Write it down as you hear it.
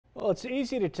Well, it's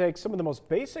easy to take some of the most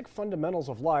basic fundamentals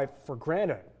of life for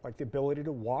granted, like the ability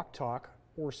to walk, talk,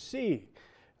 or see.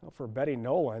 Well, for Betty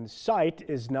Nolan, sight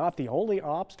is not the only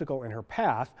obstacle in her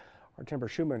path. Our Timber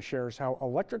Schumann shares how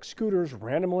electric scooters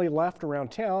randomly left around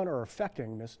town are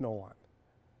affecting Miss Nolan.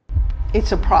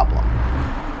 It's a problem.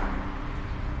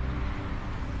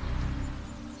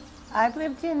 I've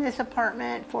lived in this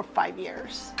apartment for 5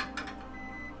 years.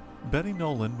 Betty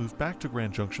Nolan moved back to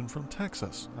Grand Junction from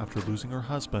Texas after losing her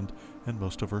husband and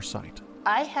most of her sight.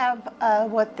 I have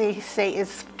what they say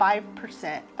is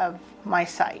 5% of my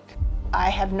sight. I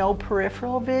have no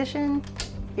peripheral vision.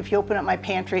 If you open up my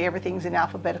pantry, everything's in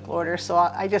alphabetical order, so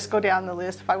I just go down the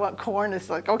list. If I want corn,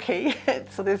 it's like, okay,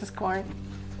 so this is corn.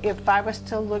 If I was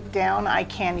to look down, I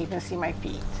can't even see my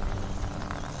feet.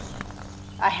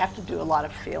 I have to do a lot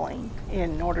of feeling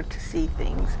in order to see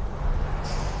things.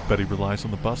 Betty relies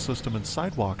on the bus system and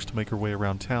sidewalks to make her way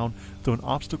around town, though an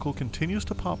obstacle continues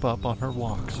to pop up on her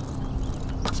walks.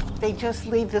 They just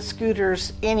leave the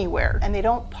scooters anywhere, and they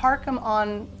don't park them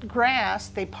on grass,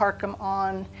 they park them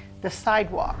on the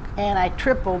sidewalk. And I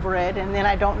trip over it, and then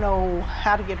I don't know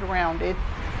how to get around it.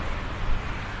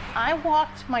 I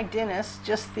walked my dentist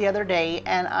just the other day,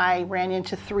 and I ran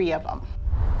into 3 of them.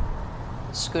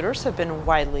 Scooters have been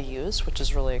widely used, which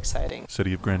is really exciting.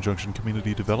 City of Grand Junction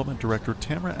Community Development Director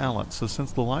Tamara Allen says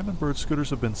since the Lyman Bird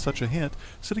scooters have been such a hit,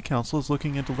 City Council is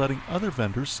looking into letting other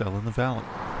vendors sell in the valley.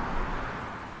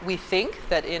 We think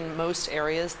that in most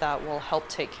areas that will help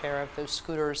take care of those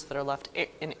scooters that are left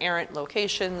in errant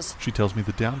locations. She tells me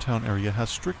the downtown area has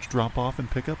strict drop-off and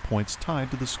pickup points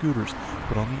tied to the scooters,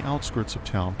 but on the outskirts of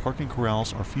town, parking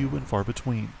corrals are few and far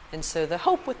between. And so the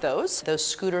hope with those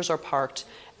scooters are parked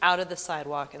out of the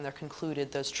sidewalk, and they're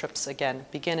concluded. Those trips, again,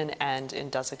 begin and end in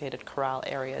designated corral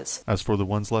areas. As for the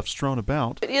ones left strewn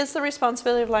about, it is the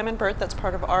responsibility of Lyman Bird. That's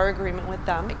part of our agreement with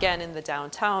them. Again, in the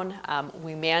downtown,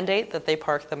 we mandate that they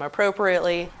park them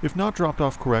appropriately. If not dropped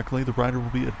off correctly, the rider will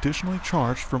be additionally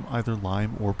charged from either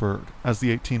Lime or Bird. As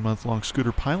the 18-month-long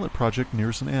scooter pilot project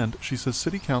nears an end, she says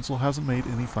City Council hasn't made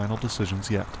any final decisions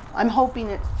yet. I'm hoping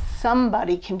that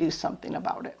somebody can do something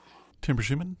about it. Timber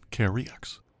Schumann,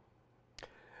 KREX.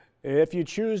 If you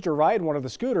choose to ride one of the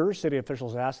scooters, city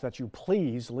officials ask that you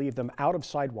please leave them out of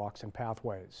sidewalks and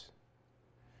pathways.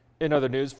 In other news,